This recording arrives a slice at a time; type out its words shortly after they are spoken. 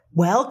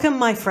Welcome,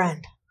 my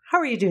friend. How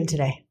are you doing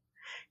today?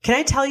 Can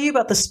I tell you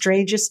about the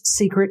strangest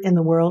secret in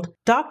the world?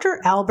 Dr.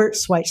 Albert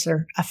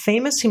Schweitzer, a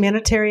famous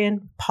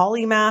humanitarian,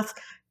 polymath,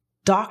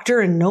 doctor,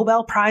 and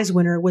Nobel Prize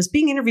winner, was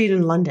being interviewed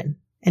in London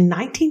in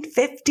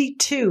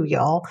 1952,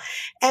 y'all.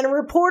 And a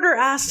reporter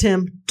asked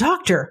him,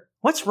 "Doctor,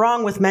 what's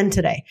wrong with men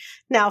today?"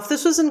 Now, if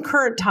this was in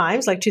current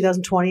times, like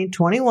 2020 and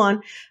 21,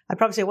 I'd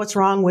probably say, what's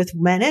wrong with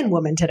men and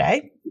women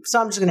today?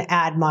 So I'm just going to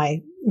add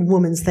my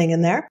woman's thing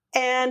in there.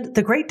 And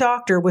the great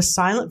doctor was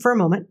silent for a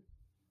moment.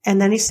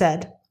 And then he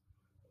said,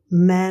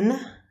 "Men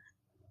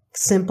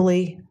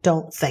simply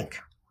don't think."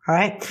 All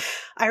right.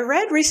 I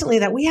read recently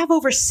that we have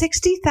over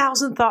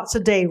 60,000 thoughts a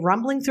day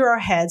rumbling through our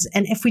heads.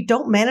 And if we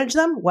don't manage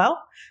them, well,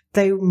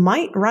 they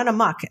might run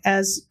amok,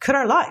 as could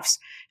our lives.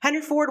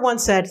 Henry Ford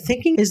once said,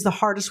 "Thinking is the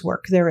hardest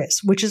work there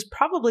is," which is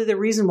probably the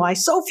reason why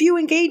so few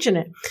engage in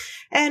it.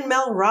 And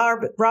Mel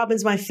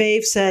Robbins, my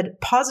fave, said,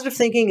 "Positive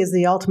thinking is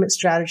the ultimate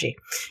strategy."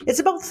 It's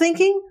about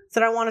thinking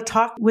that I want to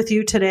talk with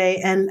you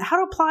today and how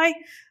to apply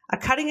a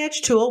cutting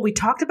edge tool we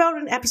talked about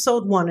in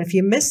episode 1. If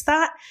you missed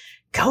that,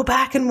 go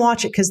back and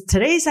watch it, because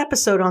today's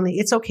episode on the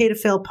It's Okay to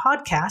Fail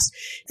podcast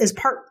is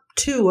part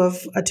 2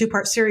 of a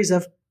 2-part series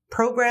of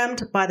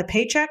Programmed by the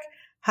Paycheck,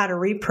 how to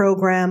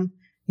reprogram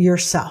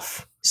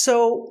yourself.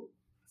 So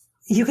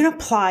you can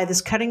apply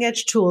this cutting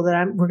edge tool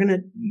that we're going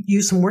to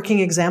use some working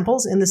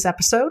examples in this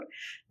episode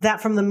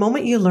that from the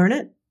moment you learn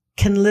it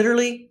can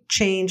literally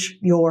change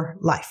your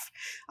life.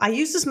 I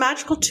use this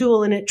magical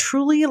tool and it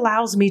truly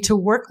allows me to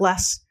work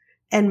less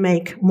and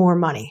make more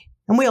money.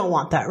 And we all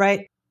want that,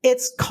 right?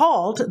 It's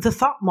called the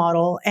thought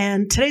model.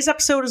 And today's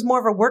episode is more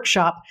of a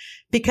workshop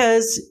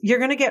because you're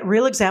going to get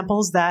real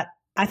examples that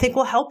I think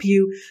will help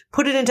you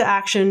put it into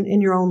action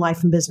in your own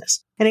life and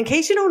business. And in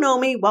case you don't know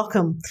me,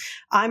 welcome.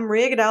 I'm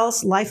Maria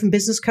Gadalis, life and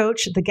business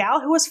coach, the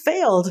gal who has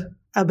failed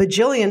a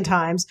bajillion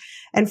times,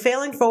 and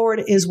failing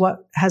forward is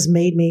what has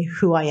made me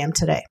who I am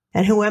today.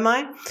 And who am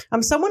I?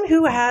 I'm someone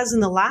who has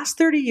in the last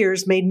 30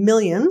 years made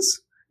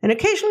millions and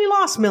occasionally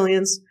lost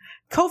millions,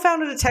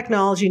 co-founded a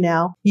technology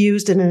now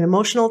used in an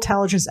emotional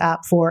intelligence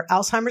app for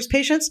Alzheimer's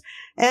patients,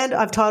 and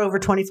I've taught over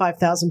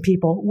 25,000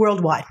 people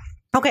worldwide.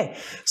 Okay,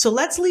 so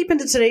let's leap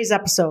into today's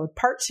episode,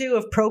 part 2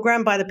 of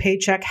Programmed by the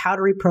Paycheck, how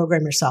to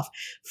reprogram yourself.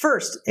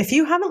 First, if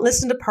you haven't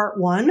listened to part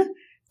 1,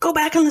 go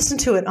back and listen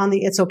to it on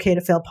the It's Okay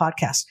to Fail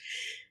podcast.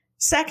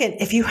 Second,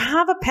 if you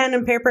have a pen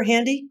and paper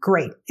handy,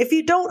 great. If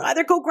you don't,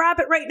 either go grab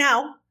it right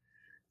now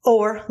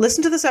or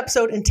listen to this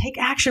episode and take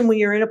action when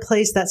you're in a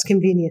place that's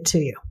convenient to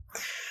you.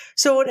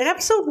 So in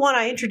episode 1,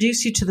 I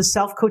introduced you to the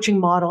self-coaching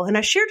model, and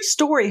I shared a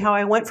story how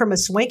I went from a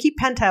swanky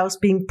penthouse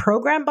being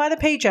programmed by the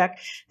paycheck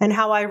and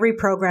how I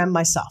reprogrammed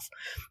myself.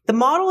 The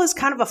model is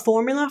kind of a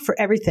formula for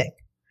everything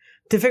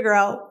to figure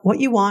out what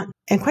you want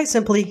and quite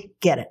simply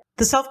get it.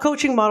 The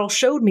self-coaching model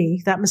showed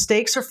me that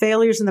mistakes or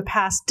failures in the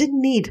past didn't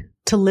need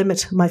to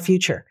limit my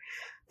future.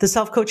 The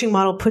self-coaching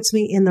model puts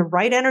me in the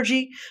right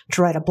energy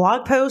to write a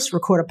blog post,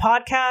 record a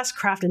podcast,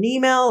 craft an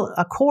email,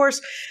 a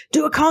course,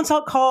 do a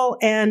consult call,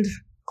 and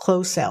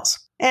close sales.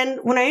 And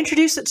when I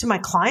introduce it to my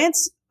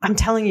clients, I'm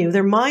telling you,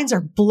 their minds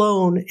are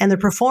blown and their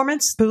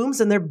performance booms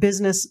and their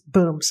business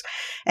booms.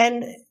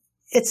 And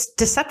it's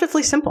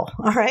deceptively simple.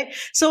 All right.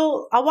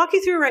 So I'll walk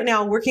you through right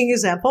now a working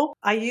example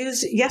I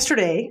used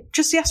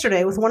just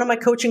yesterday with one of my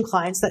coaching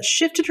clients that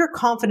shifted her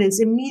confidence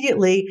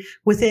immediately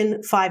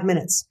within 5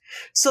 minutes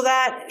so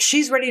that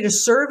she's ready to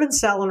serve and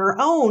sell on her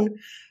own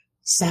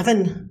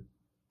 7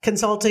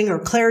 consulting or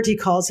clarity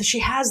calls that she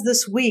has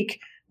this week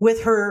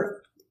with her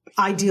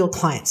ideal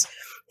clients.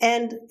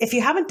 And if you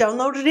haven't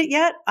downloaded it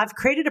yet, I've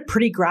created a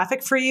pretty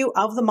graphic for you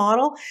of the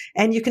model,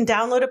 and you can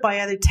download it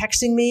by either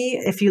texting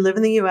me if you live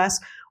in the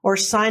US or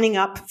signing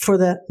up for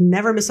the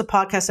Never Miss a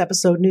Podcast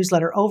episode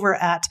newsletter over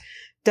at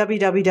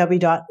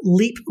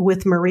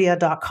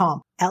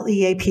www.leapwithmaria.com.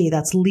 LEAP,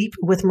 that's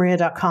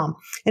leapwithmaria.com.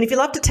 And if you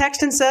love to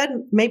text instead,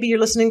 maybe you're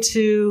listening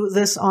to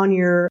this on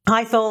your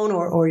iPhone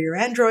or your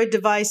Android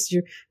device,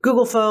 your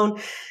Google phone.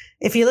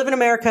 If you live in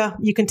America,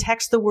 you can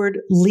text the word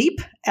LEAP,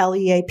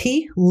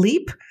 LEAP,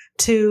 LEAP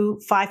to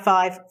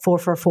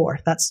 55444.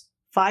 That's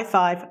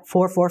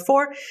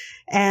 55444.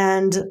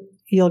 And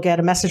you'll get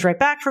a message right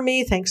back from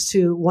me thanks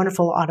to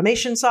wonderful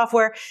automation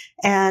software.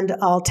 And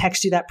I'll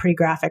text you that pretty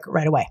graphic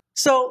right away.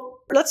 So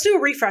let's do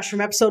a refresh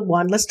from episode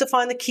 1. Let's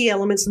define the key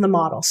elements in the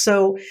model.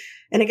 So,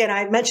 and again,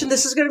 I mentioned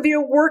this is going to be a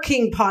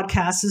working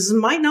podcast. This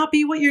might not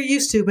be what you're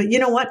used to, but you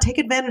know what? Take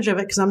advantage of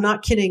it because I'm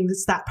not kidding.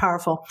 It's that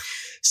powerful.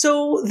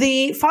 So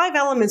the 5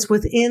 elements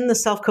within the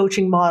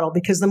self-coaching model,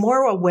 because the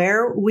more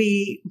aware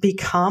we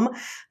become,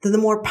 the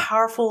more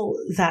powerful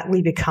that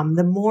we become,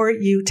 the more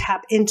you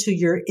tap into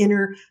your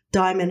inner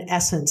diamond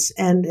essence.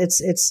 And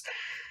it's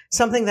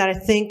something that I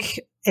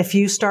think if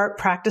you start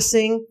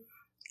practicing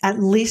at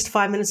least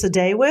 5 minutes a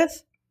day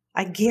with,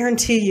 I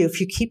guarantee you, if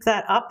you keep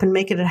that up and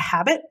make it a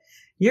habit,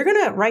 you're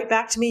going to write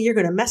back to me, you're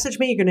going to message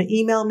me, you're going to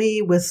email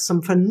me with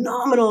some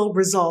phenomenal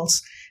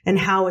results and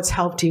how it's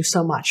helped you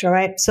so much. All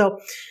right. So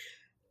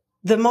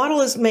The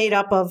model is made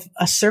up of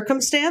a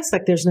circumstance,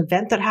 like there's an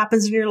event that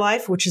happens in your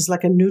life, which is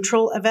like a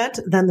neutral event.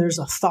 Then there's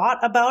a thought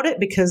about it,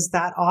 because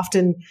that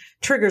often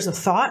triggers a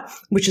thought,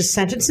 which is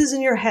sentences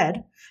in your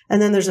head.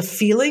 And then there's a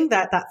feeling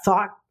that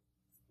thought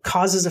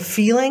causes a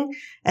feeling,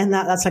 and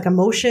that's like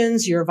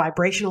emotions, your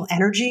vibrational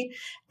energy.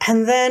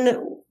 And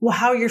then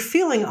how you're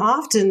feeling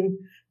often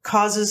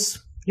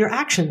causes your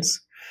actions.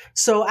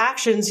 So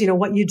actions,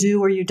 what you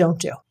do or you don't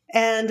do.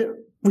 And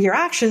your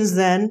actions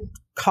then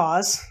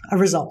cause a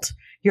result,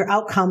 your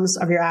outcomes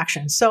of your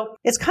actions. So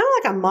it's kind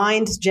of like a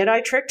mind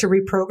Jedi trick to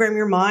reprogram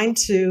your mind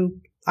to,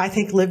 I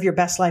think, live your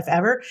best life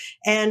ever.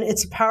 And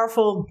it's a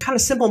powerful, kind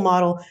of simple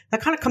model that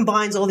kind of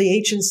combines all the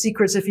ancient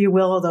secrets, if you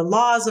will, or the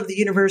laws of the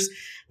universe,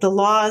 the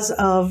laws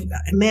of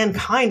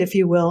mankind, if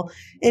you will,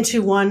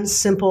 into one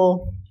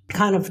simple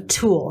kind of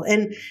tool.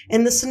 And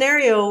in the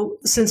scenario,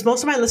 since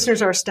most of my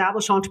listeners are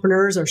established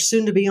entrepreneurs or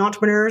soon to be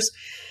entrepreneurs,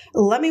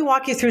 let me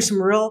walk you through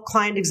some real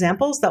client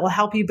examples that will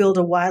help you build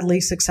a wildly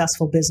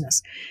successful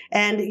business.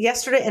 And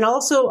yesterday, and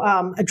also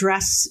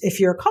address, if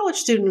you're a college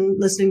student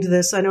listening to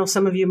this, I know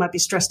some of you might be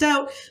stressed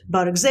out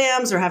about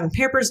exams or having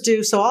papers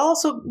due. So I'll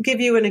also give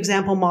you an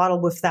example model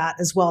with that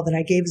as well that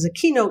I gave as a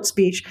keynote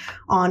speech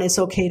on It's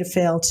Okay to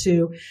Fail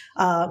to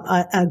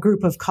a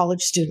group of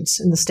college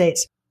students in the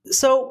States.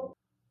 So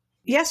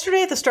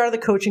yesterday at the start of the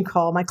coaching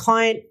call, my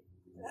client,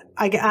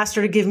 I asked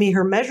her to give me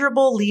her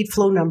measurable lead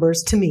flow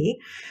numbers to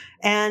me.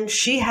 And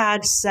she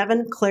had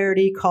 7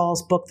 clarity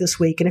calls booked this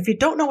week. And if you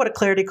don't know what a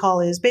clarity call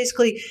is,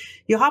 basically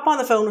you hop on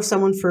the phone with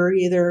someone for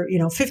either,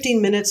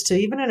 15 minutes to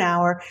even an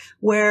hour,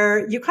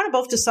 where you kind of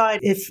both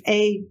decide if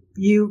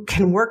you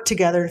can work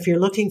together, if you're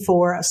looking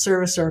for a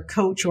service or a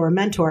coach or a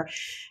mentor.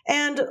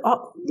 And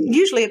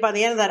usually by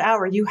the end of that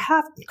hour, you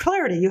have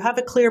clarity. You have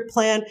a clear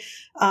plan.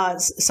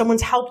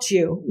 Someone's helped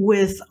you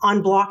with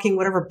unblocking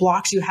whatever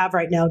blocks you have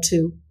right now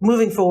to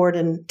moving forward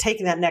and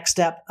taking that next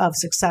step of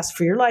success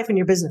for your life and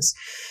your business.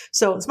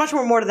 So it's much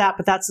more to that,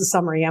 but that's the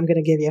summary I'm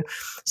going to give you.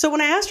 So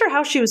when I asked her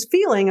how she was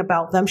feeling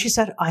about them, she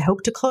said, I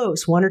hope to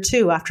close 1 or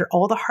 2 after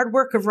all the hard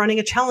work of running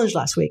a challenge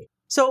last week.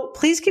 So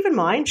please keep in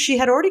mind, she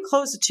had already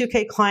closed a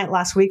 2K client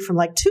last week from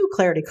like 2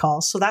 clarity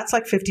calls. So that's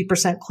like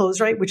 50%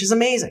 close rate, which is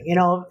amazing.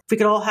 If we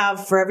could all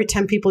have, for every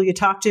 10 people you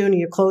talk to and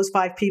you close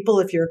 5 people,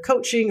 if you're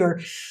coaching or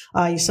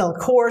you sell a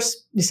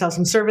course, you sell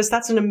some service,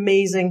 that's an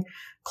amazing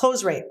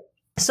close rate.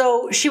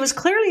 So she was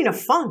clearly in a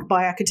funk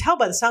I could tell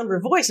by the sound of her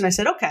voice. And I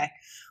said, okay,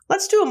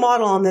 let's do a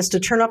model on this to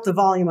turn up the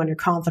volume on your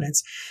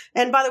confidence.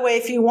 And by the way,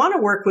 if you want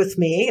to work with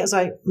me, as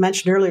I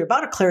mentioned earlier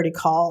about a clarity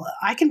call,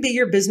 I can be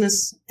your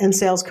business and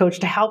sales coach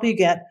to help you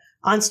get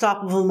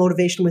unstoppable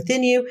motivation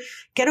within you,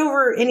 get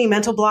over any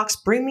mental blocks,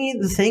 bring me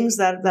the things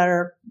that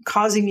are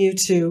causing you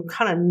to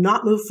kind of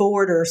not move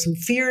forward, or some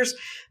fears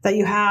that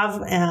you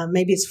have.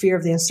 Maybe it's fear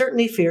of the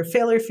uncertainty, fear of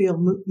failure, fear of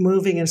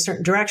moving in a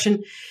certain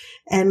direction.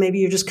 And maybe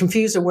you're just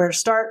confused of where to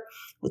start.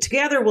 Well,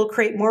 together, we'll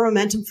create more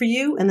momentum for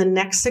you in the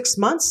next 6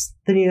 months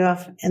than you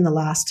have in the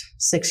last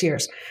 6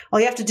 years. All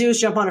you have to do is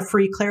jump on a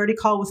free clarity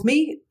call with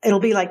me. It'll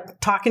be like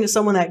talking to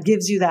someone that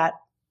gives you that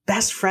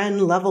best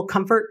friend level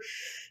comfort,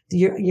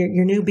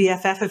 your new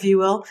BFF, if you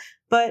will,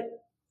 but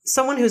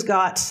someone who's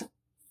got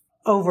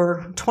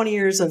over 20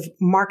 years of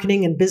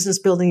marketing and business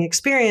building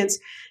experience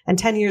and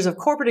 10 years of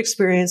corporate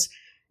experience.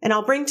 And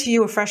I'll bring to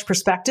you a fresh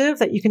perspective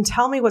that you can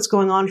tell me what's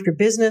going on with your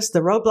business, the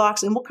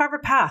roadblocks, and we'll carve a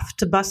path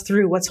to bust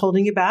through what's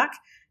holding you back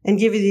and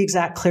give you the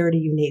exact clarity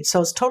you need.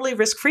 So it's totally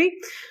risk-free,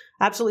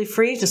 absolutely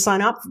free to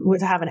sign up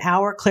to have an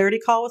hour clarity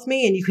call with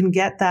me. And you can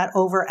get that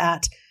over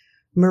at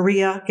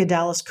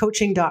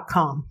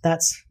mariagadaliscoaching.com.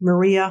 That's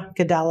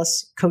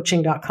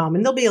mariagadaliscoaching.com.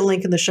 And there'll be a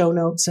link in the show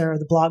notes or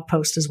the blog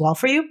post as well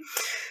for you.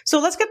 So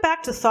let's get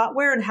back to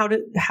ThoughtWare and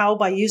how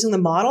by using the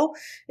model,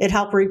 it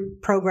helped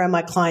reprogram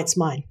my client's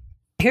mind.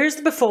 Here's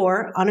the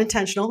before,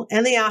 unintentional,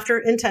 and the after,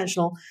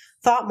 intentional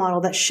thought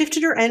model that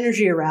shifted her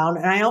energy around.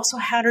 And I also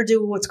had her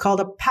do what's called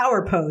a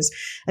power pose,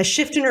 a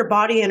shift in her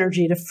body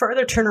energy to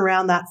further turn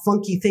around that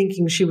funky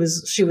thinking she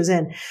was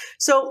in.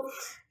 So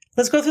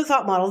let's go through the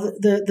thought model.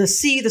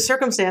 The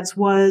circumstance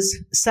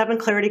was 7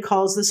 clarity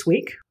calls this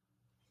week.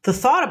 The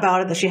thought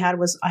about it that she had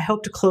was, I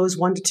hope to close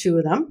 1 to 2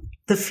 of them.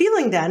 The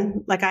feeling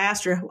then, like I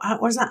asked her, how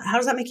does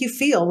that make you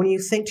feel when you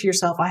think to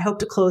yourself, I hope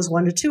to close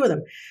 1 to 2 of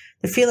them?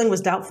 The feeling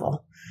was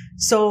doubtful.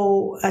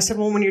 So I said,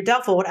 well, when you're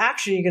doubtful, what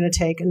action are you going to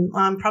take? And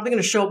I'm probably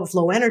going to show up with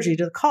low energy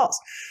to the calls.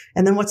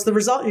 And then what's the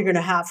result you're going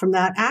to have from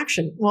that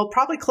action? Well,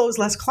 probably close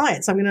less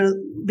clients. I'm going to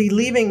be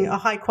leaving a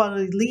high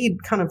quality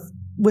lead kind of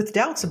with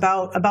doubts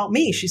about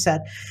me, she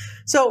said.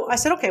 So I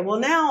said, okay, well,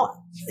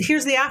 now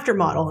here's the after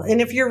model.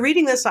 And if you're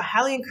reading this, I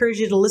highly encourage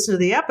you to listen to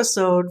the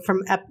episode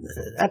from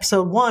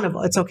episode 1 of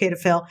It's Okay to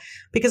Fail,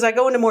 because I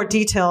go into more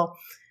detail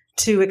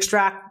to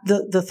extract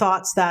the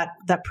thoughts that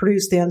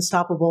produce the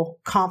unstoppable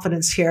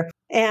confidence here.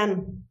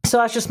 And so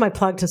that's just my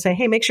plug to say,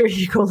 hey, make sure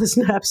you go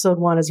listen to episode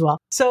 1 as well.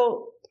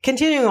 So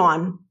continuing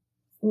on,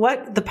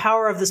 what the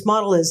power of this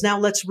model is. Now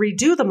let's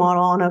redo the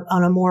model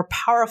on a more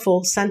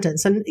powerful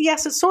sentence. And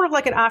yes, it's sort of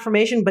like an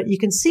affirmation, but you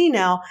can see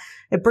now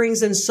it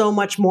brings in so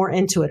much more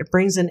into it. It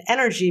brings in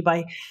energy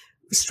by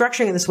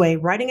structuring it this way,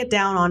 writing it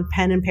down on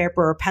pen and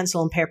paper or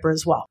pencil and paper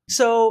as well.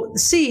 So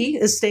stays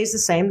the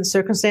same. The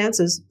circumstance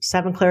is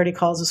 7 clarity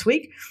calls this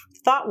week.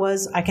 Thought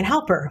was, I can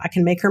help her. I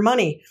can make her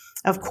money.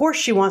 Of course,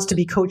 she wants to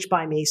be coached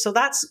by me. So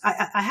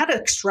I had to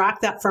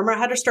extract that from her. I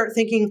had to start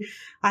thinking,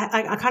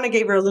 I kind of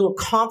gave her a little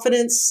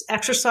confidence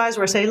exercise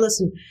where I say,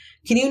 listen,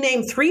 can you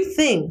name 3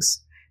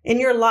 things in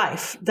your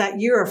life that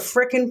you're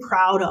freaking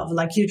proud of?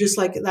 Like you just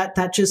like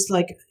that just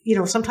like,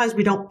 sometimes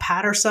we don't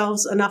pat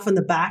ourselves enough in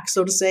the back,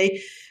 so to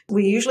say.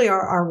 We usually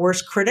are our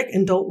worst critic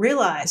and don't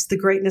realize the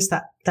greatness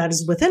that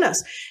is within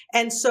us.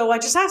 And so I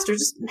just asked her,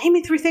 just name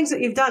me 3 things that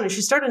you've done. And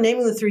she started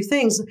naming the 3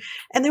 things,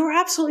 and they were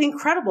absolutely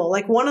incredible.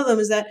 Like one of them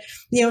is that,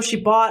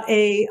 she bought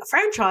a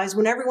franchise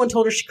when everyone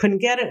told her she couldn't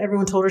get it.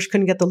 Everyone told her she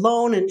couldn't get the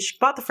loan, and she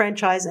bought the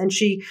franchise, and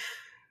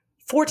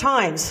 4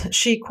 times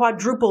she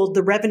quadrupled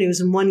the revenues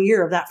in 1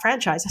 year of that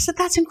franchise. I said,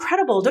 that's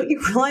incredible. Don't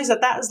you realize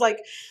that is like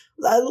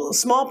a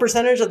small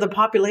percentage of the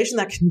population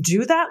that can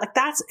do that? Like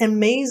that's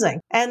amazing.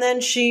 And then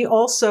she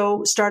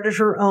also started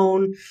her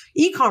own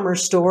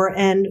e-commerce store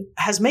and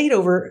has made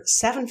over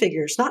 7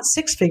 figures, not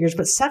 6 figures,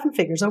 but 7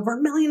 figures, over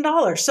 $1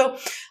 million. So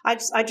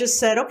I just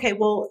said, okay,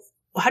 well,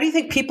 how do you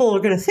think people are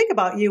going to think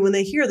about you when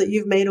they hear that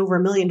you've made over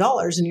 $1 million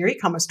in your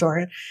e-commerce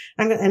store?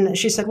 And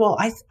she said, well,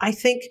 I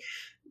think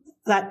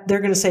that they're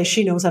going to say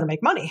she knows how to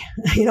make money,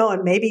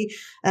 and maybe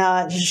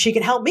she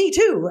can help me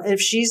too. If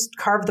she's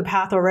carved the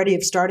path already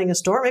of starting a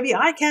store, maybe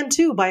I can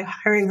too by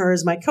hiring her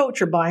as my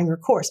coach or buying her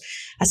course.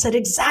 I said,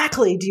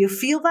 exactly. Do you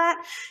feel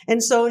that?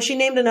 And so she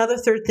named another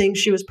 3rd thing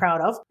she was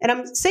proud of. And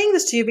I'm saying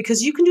this to you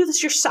because you can do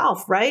this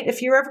yourself, right?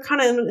 If you're ever kind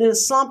of in a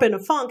slump, in a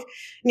funk,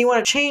 and you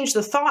want to change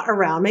the thought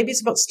around, maybe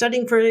it's about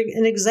studying for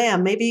an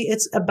exam. Maybe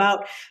it's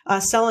about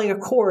selling a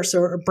course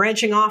or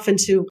branching off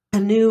into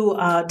a new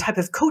type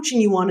of coaching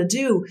you want to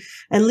do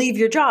and leave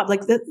your job.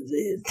 Like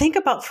think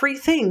about 3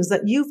 things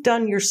that you've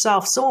done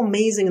yourself so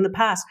amazing in the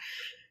past.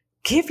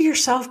 Give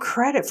yourself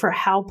credit for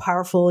how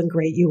powerful and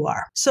great you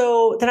are.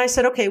 So then I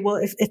said, okay, well,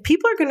 if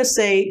people are going to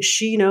say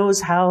she knows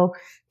how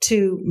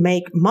to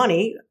make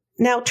money,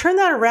 now turn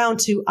that around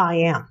to I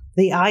am,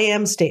 the I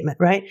am statement,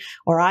 right?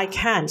 Or I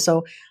can.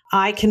 So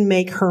I can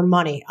make her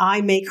money.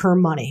 I make her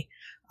money.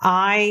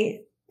 I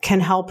can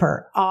help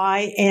her.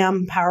 I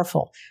am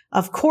powerful.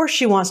 Of course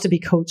she wants to be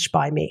coached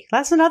by me.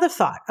 That's another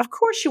thought. Of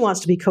course she wants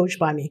to be coached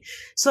by me.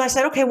 So I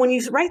said, okay, when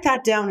you write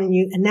that down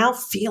and now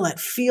feel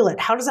it.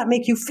 How does that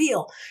make you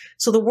feel?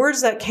 So the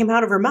words that came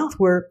out of her mouth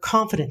were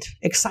confident,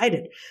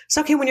 excited.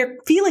 So, okay, when you're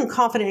feeling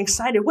confident and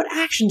excited, what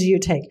action do you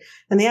take?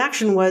 And the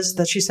action was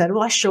that she said,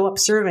 well, I show up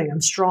serving.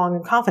 I'm strong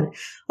and confident.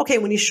 Okay,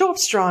 when you show up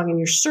strong and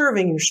you're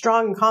serving and you're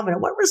strong and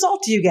confident, what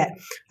result do you get?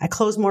 I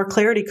close more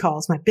clarity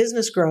calls. My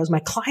business grows. My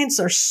clients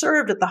are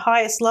served at the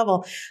highest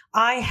level.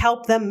 I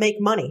help them make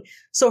money.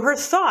 So her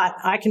thought,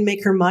 I can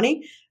make her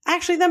money,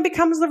 actually then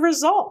becomes the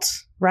result,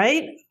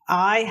 right?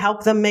 I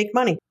help them make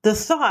money. The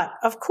thought,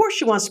 of course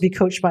she wants to be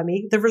coached by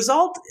me. The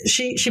result,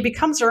 she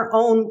becomes her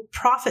own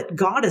prophet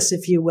goddess,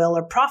 if you will,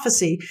 or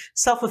prophecy,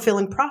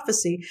 self-fulfilling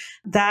prophecy,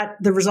 that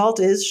the result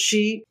is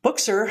she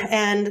books her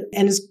and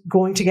is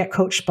going to get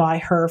coached by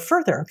her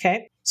further,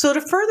 okay? So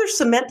to further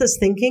cement this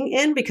thinking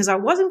in, because I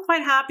wasn't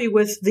quite happy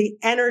with the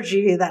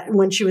energy that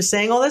when she was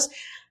saying all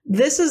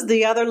this is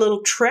the other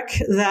little trick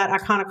that I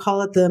kind of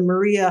call it the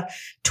Maria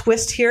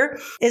twist here,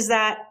 is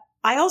that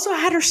I also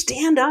had her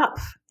stand up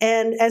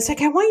and say,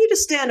 I want you to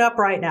stand up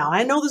right now.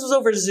 I know this was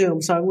over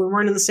Zoom, so we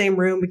weren't in the same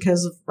room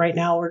because right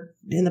now we're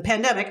in the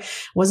pandemic. It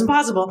wasn't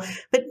possible,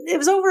 but it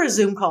was over a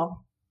Zoom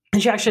call.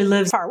 And she actually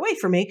lives far away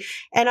from me.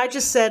 And I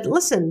just said,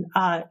 listen,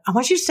 I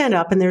want you to stand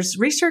up. And there's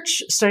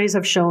research studies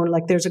have shown,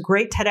 like there's a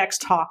great TEDx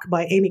talk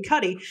by Amy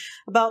Cuddy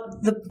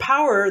about the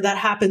power that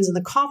happens and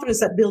the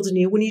confidence that builds in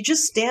you when you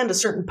just stand a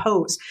certain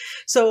pose.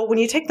 So when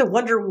you take the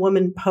Wonder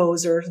Woman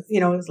pose or,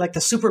 like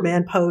the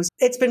Superman pose,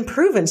 it's been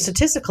proven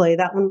statistically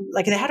that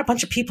they had a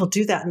bunch of people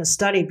do that in a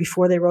study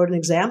before they wrote an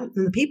exam.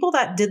 And the people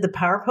that did the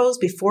power pose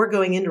before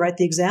going in to write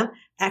the exam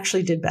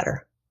actually did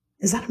better.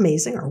 Is that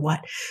amazing or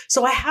what?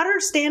 So I had her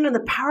stand in the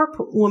power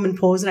woman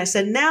pose and I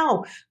said,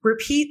 now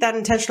repeat that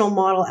intentional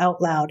model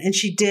out loud. And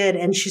she did.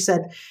 And she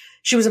said,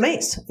 she was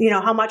amazed,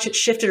 how much it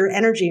shifted her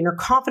energy and her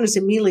confidence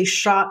immediately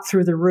shot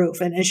through the roof.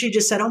 And she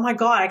just said, oh my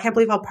God, I can't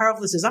believe how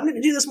powerful this is. I'm going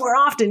to do this more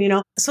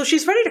often, So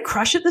she's ready to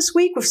crush it this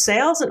week with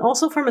sales. And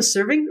also from a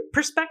serving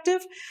perspective,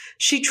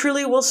 she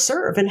truly will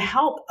serve and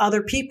help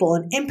other people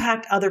and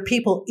impact other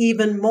people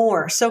even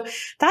more. So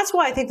that's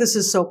why I think this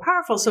is so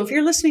powerful. So if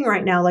you're listening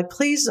right now,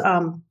 please,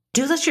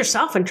 do this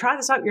yourself and try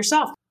this out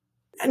yourself.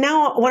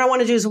 Now, what I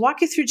want to do is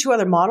walk you through 2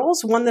 other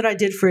models. One that I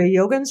did for a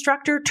yoga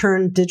instructor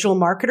turned digital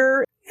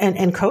marketer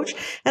and coach,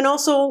 and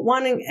also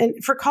one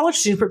for college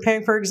students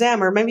preparing for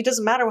exam, or maybe it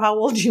doesn't matter how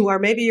old you are.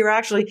 Maybe you're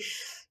actually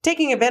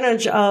taking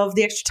advantage of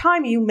the extra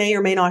time you may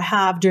or may not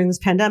have during this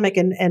pandemic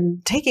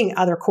and taking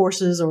other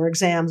courses or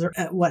exams or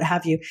what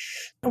have you.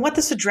 And what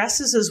this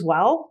addresses as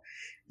well,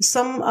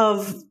 some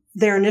of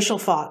their initial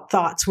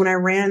thoughts when I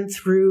ran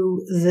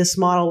through this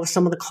model with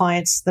some of the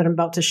clients that I'm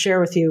about to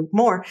share with you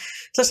more.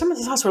 So some of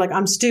the thoughts were like,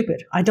 I'm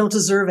stupid. I don't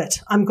deserve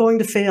it. I'm going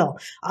to fail.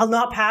 I'll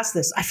not pass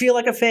this. I feel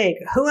like a fake.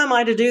 Who am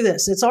I to do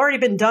this? It's already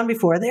been done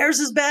before. Theirs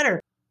is better.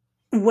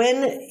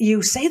 When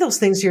you say those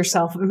things to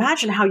yourself,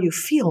 imagine how you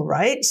feel,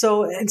 right?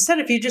 So instead,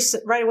 if you just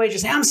right away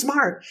just say, I'm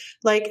smart,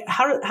 like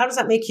how does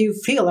that make you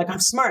feel? Like, I'm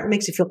smart. It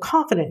makes you feel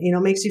confident,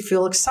 makes you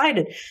feel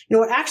excited.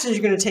 What actions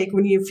you're going to take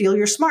when you feel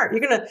you're smart?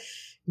 You're going to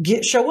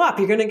show up.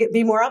 You're going to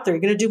be more out there.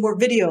 You're going to do more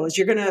videos.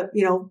 You're going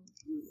to,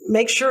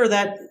 make sure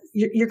that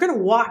you're going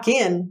to walk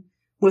in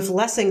with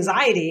less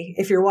anxiety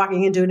if you're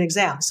walking into an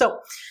exam. So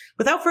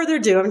without further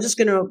ado, I'm just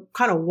going to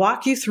kind of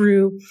walk you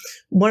through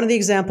one of the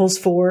examples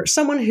for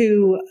someone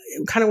who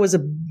kind of was a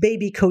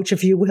baby coach,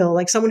 if you will,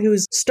 like someone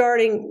who's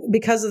starting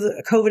because of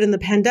the COVID and the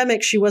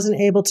pandemic. She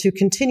wasn't able to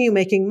continue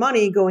making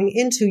money going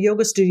into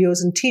yoga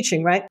studios and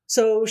teaching, right?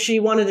 So she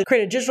wanted to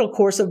create a digital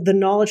course of the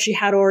knowledge she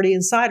had already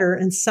inside her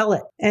and sell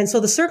it. And so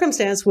the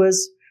circumstance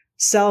was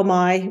sell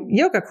my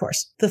yoga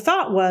course. The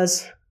thought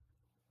was,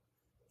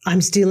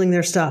 I'm stealing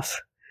their stuff.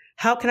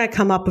 How can I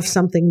come up with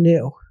something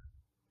new?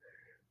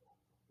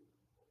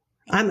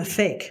 I'm a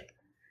fake.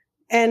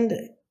 And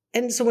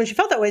so when she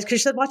felt that way, because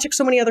she said, well, I took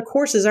so many other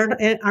courses.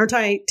 Aren't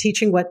I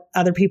teaching what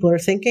other people are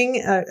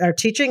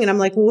teaching? And I'm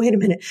like, well, wait a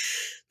minute.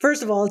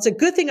 First of all, it's a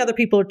good thing other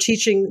people are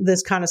teaching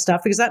this kind of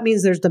stuff because that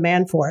means there's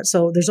demand for it.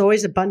 So there's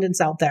always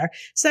abundance out there.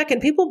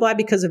 Second, people buy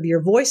because of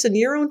your voice and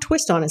your own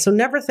twist on it. So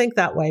never think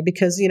that way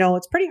because,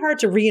 it's pretty hard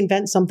to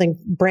reinvent something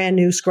brand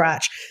new,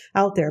 scratch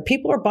out there.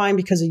 People are buying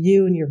because of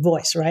you and your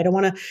voice, right? I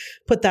want to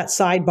put that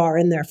sidebar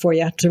in there for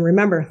you to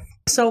remember.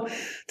 So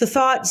the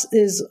thought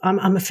is,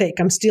 I'm a fake.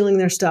 I'm stealing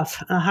their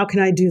stuff. How can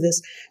I do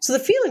this? So the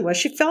feeling was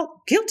she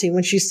felt guilty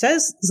when she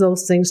says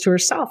those things to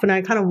herself. And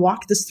I kind of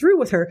walked this through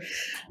with her.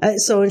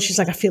 And she's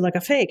like, I feel like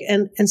a fake.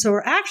 And so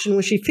her action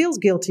when she feels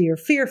guilty or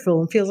fearful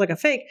and feels like a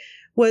fake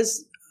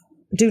was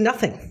do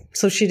nothing.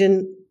 So she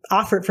didn't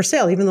offer it for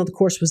sale, even though the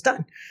course was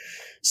done.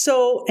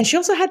 So, and she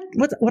also had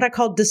what I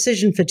call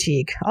decision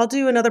fatigue. I'll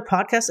do another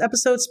podcast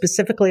episode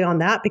specifically on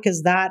that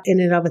because that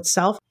in and of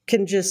itself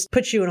can just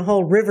put you in a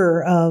whole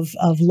river of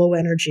low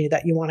energy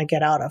that you want to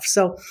get out of.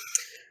 So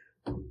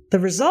the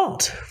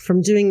result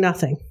from doing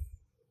nothing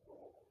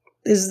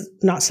is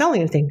not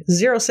selling anything,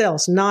 0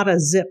 sales, not a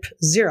zip,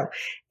 0.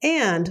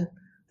 And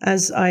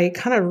as I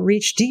kind of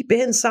reached deep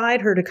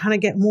inside her to kind of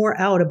get more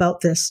out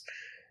about this,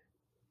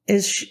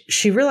 is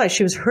she realized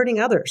she was hurting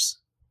others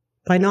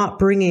by not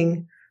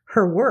bringing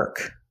her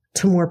work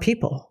to more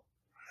people,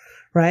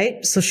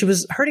 right? So she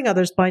was hurting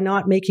others by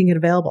not making it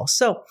available.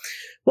 So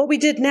what we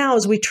did now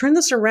is we turned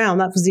this around.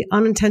 That was the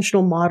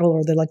unintentional model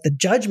or the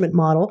judgment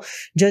model,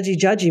 judgy.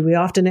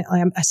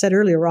 I said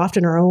earlier, we're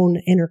often our own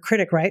inner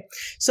critic, right?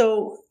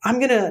 So I'm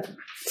going to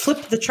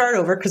flip the chart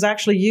over because I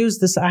actually used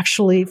this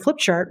flip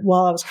chart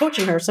while I was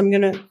coaching her. So I'm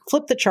going to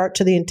flip the chart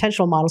to the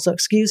intentional model. So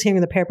excuse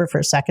hearing the paper for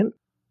a second.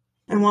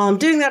 And while I'm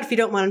doing that, if you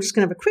don't mind, I'm just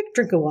going to have a quick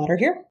drink of water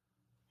here.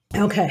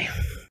 Okay.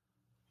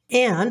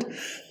 And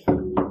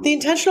the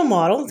intentional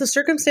model, the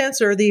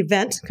circumstance or the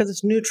event, because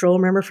it's neutral,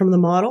 remember from the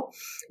model,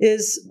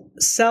 is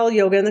sell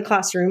yoga in the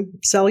classroom,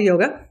 sell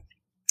yoga.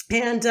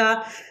 And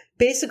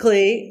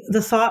basically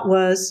the thought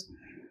was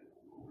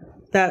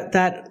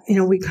that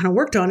we kind of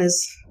worked on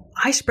is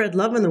I spread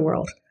love in the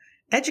world.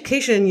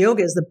 Education in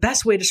yoga is the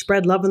best way to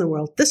spread love in the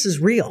world. This is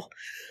real.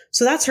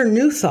 So that's her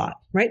new thought,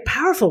 right?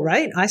 Powerful,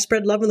 right? I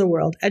spread love in the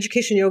world.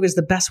 Education yoga is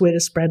the best way to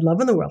spread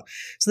love in the world.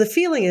 So the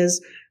feeling is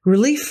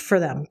relief for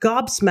them,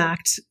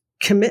 gobsmacked,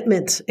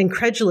 commitment,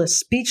 incredulous,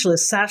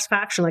 speechless,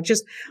 satisfaction, like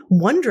just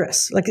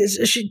wondrous. Like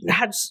she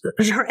had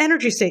her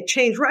energy state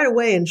changed right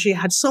away. And she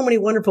had so many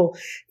wonderful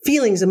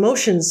feelings,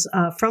 emotions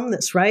from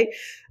this, right?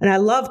 And I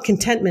love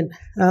contentment.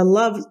 I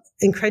love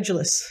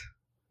incredulous.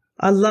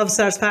 I love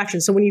satisfaction.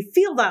 So when you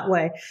feel that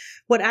way,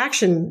 what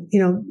action,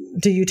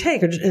 do you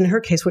take? Or in her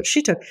case, what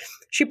she took,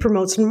 she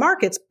promotes and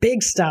markets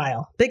big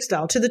style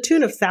to the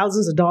tune of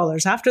thousands of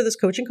dollars. After this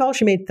coaching call,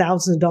 she made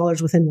thousands of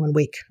dollars within 1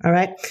 week. All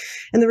right.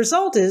 And the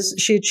result is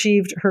she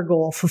achieved her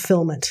goal,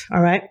 fulfillment.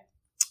 All right.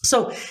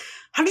 So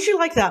how did you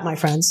like that, my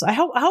friends? I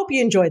hope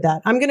you enjoyed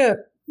that. I'm going to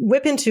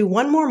whip into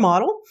one more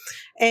model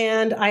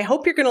and I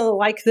hope you're going to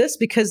like this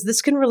because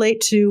this can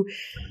relate to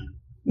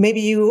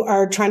maybe you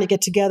are trying to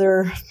get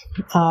together,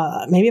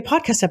 maybe a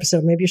podcast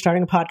episode. Maybe you're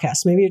starting a podcast.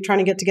 Maybe you're trying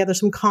to get together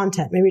some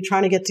content. Maybe you're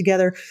trying to get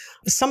together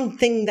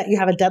something that you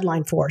have a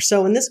deadline for.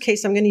 So in this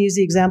case, I'm going to use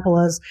the example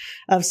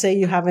of say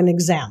you have an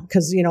exam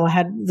because, I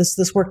had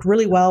this worked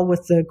really well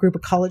with the group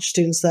of college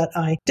students that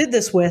I did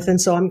this with. And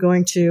so I'm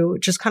going to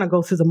just kind of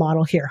go through the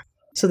model here.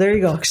 So there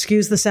you go.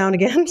 Excuse the sound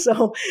again.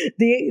 So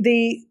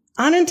the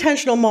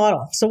unintentional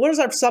model. So what is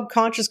our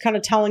subconscious kind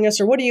of telling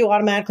us, or what are you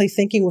automatically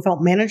thinking without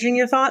managing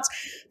your thoughts?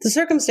 The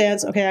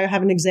circumstance, okay, I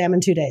have an exam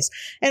in 2 days.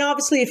 And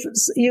obviously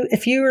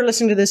if you are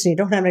listening to this and you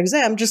don't have an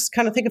exam, just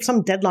kind of think of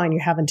some deadline you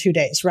have in 2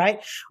 days,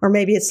 right? Or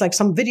maybe it's like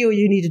some video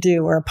you need to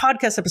do, or a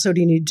podcast episode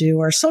you need to do,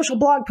 or a social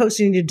blog post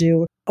you need to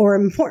do, or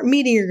an important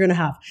meeting you're going to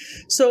have.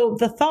 So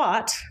the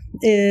thought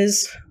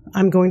is,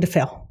 I'm going to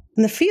fail.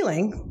 And the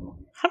feeling,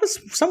 how does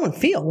someone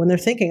feel when they're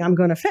thinking, I'm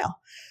going to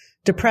fail?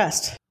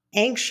 Depressed,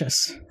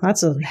 anxious.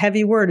 That's a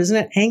heavy word, isn't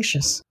it?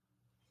 Anxious.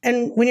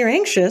 And when you're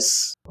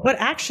anxious, what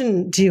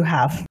action do you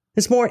have?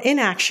 It's more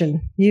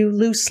inaction. You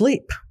lose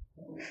sleep.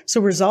 So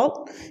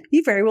result,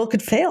 you very well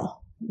could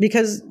fail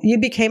because you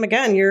became,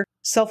 again, your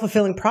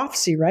self-fulfilling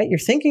prophecy, right? You're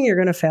thinking you're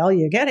going to fail.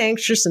 You get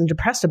anxious and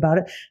depressed about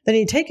it. Then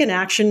you take an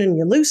action and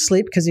you lose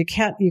sleep because you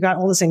got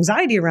all this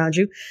anxiety around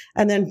you.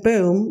 And then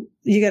boom,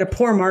 you get a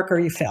poor mark or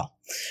you fail.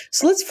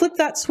 So let's flip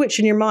that switch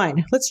in your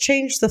mind. Let's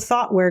change the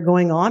thought we're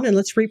going on and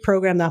let's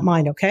reprogram that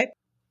mind, okay?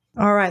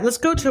 All right, let's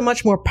go to a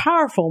much more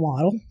powerful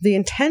model, the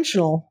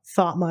intentional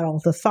thought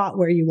model, the thought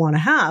where you want to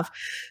have.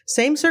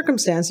 Same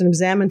circumstance, an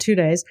exam in 2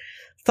 days.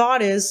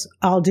 Thought is,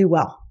 I'll do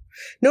well.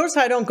 Notice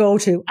how I don't go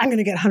to, I'm going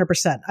to get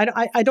 100%.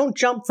 I don't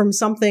jump from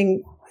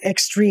something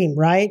extreme,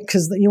 right?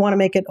 Because you want to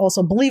make it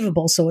also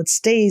believable so it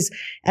stays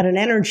at an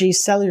energy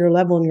cellular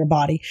level in your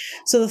body.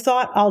 So the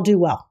thought, I'll do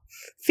well.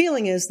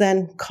 Feeling is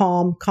then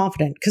calm,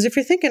 confident. Because if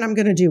you're thinking I'm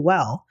going to do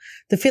well,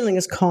 the feeling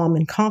is calm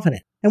and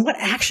confident. And what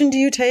action do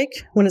you take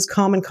when it's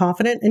calm and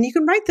confident? And you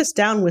can write this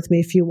down with me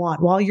if you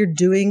want. While you're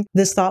doing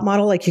this thought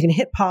model, like you can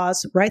hit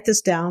pause, write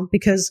this down,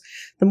 because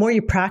the more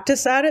you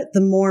practice at it, the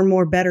more and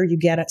more better you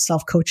get at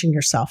self-coaching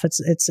yourself.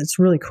 It's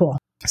really cool.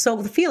 So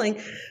the feeling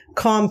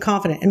calm,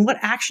 confident. And what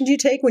action do you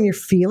take when you're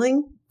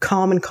feeling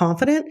calm and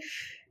confident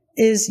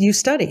is you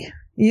study.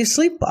 You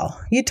sleep well.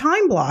 You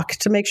time block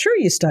to make sure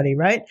you study,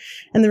 right?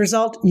 And the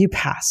result, you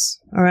pass.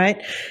 All right.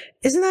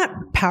 Isn't that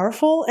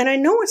powerful? And I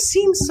know it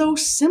seems so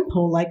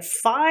simple, like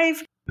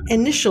 5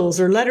 initials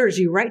or letters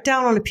you write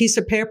down on a piece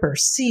of paper,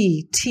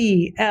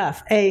 CTFAR.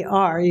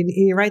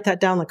 You write that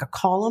down like a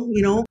column,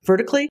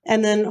 vertically.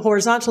 And then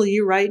horizontally,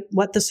 you write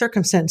what the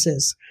circumstance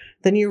is.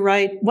 Then you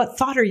write, what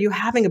thought are you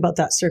having about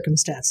that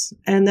circumstance?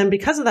 And then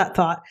because of that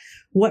thought,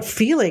 what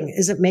feeling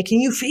is it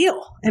making you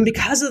feel? And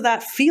because of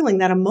that feeling,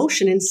 that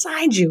emotion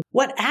inside you,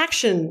 what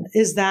action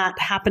is that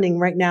happening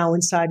right now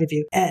inside of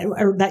you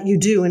or that you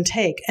do and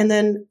take? And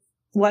then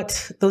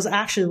what those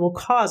actions will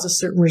cause a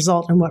certain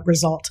result, and what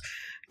result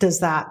does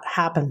that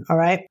happen? All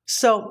right.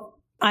 So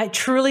I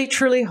truly,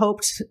 truly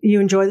hoped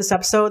you enjoy this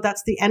episode.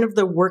 That's the end of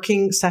the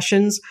working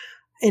sessions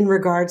in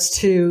regards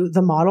to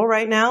the model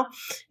right now.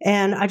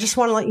 And I just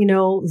want to let you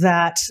know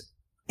that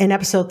in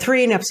episode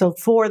 3 and episode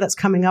 4 that's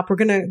coming up, we're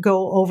going to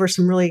go over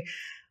some really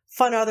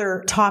fun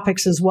other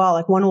topics as well.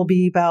 Like one will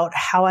be about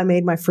how I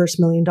made my first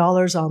 $1 million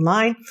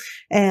online.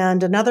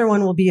 And another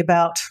one will be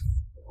about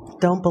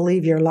don't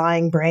believe your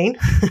lying brain.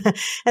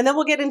 And then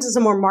we'll get into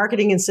some more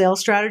marketing and sales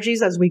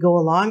strategies as we go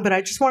along. But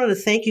I just wanted to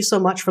thank you so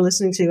much for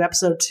listening to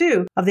episode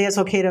 2 of the It's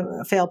Okay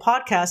to Fail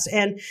podcast.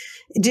 And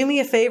do me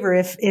a favor,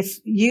 if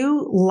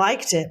you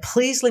liked it,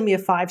 please leave me a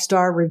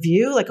 5-star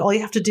review. Like all you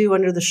have to do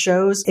under the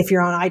shows, if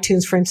you're on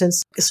iTunes, for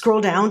instance,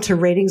 scroll down to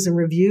ratings and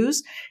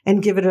reviews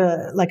and give it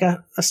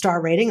a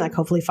star rating, like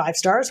hopefully 5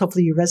 stars.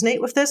 Hopefully you resonate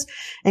with this,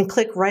 and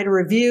click write a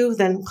review,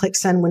 then click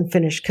send when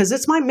finished. Because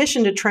it's my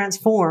mission to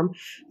transform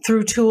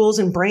through tools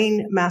and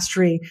brain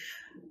mastery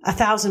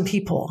 1,000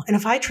 people. And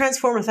if I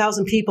transform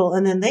 1,000 people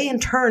and then they in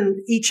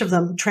turn, each of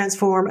them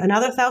transform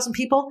another 1,000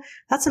 people,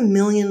 that's 1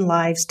 million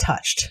lives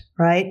touched,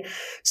 right?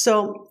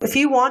 So if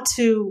you want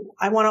to,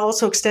 I want to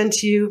also extend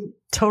to you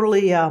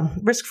totally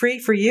risk-free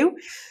for you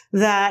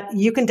that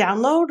you can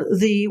download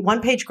the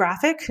 1-page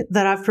graphic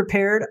that I've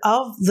prepared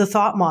of the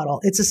thought model.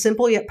 It's a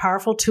simple yet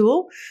powerful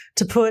tool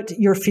to put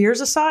your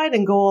fears aside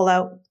and go all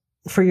out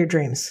for your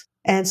dreams.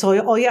 And so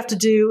all you have to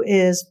do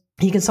is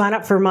you can sign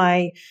up for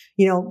my,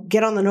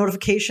 get on the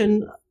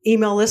notification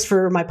email list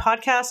for my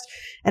podcast,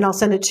 and I'll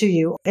send it to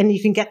you. And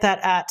you can get that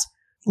at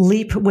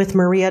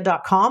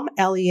leapwithmaria.com,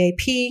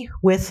 LEAP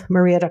with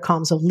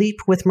Maria.com. So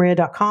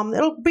leapwithmaria.com.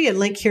 It'll be a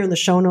link here in the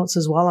show notes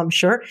as well, I'm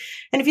sure.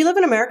 And if you live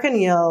in America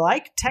and you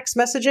like text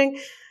messaging,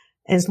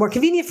 and it's more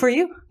convenient for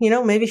you,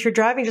 maybe if you're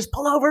driving, just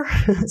pull over,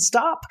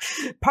 stop,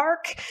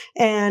 park,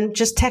 and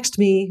just text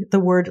me the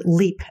word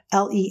LEAP,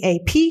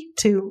 LEAP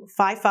to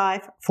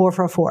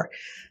 55444.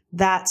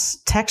 That's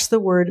text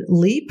the word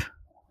LEAP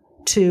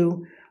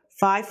to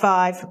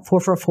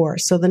 55444.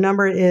 So the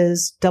number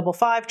is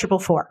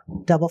 55444,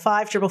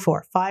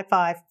 55444,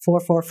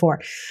 55444.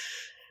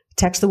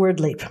 Text the word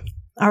LEAP.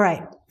 All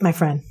right, my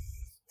friend,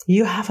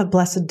 you have a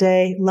blessed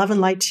day. Love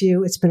and light to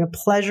you. It's been a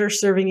pleasure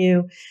serving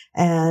you,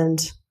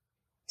 and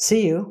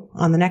see you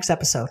on the next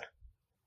episode.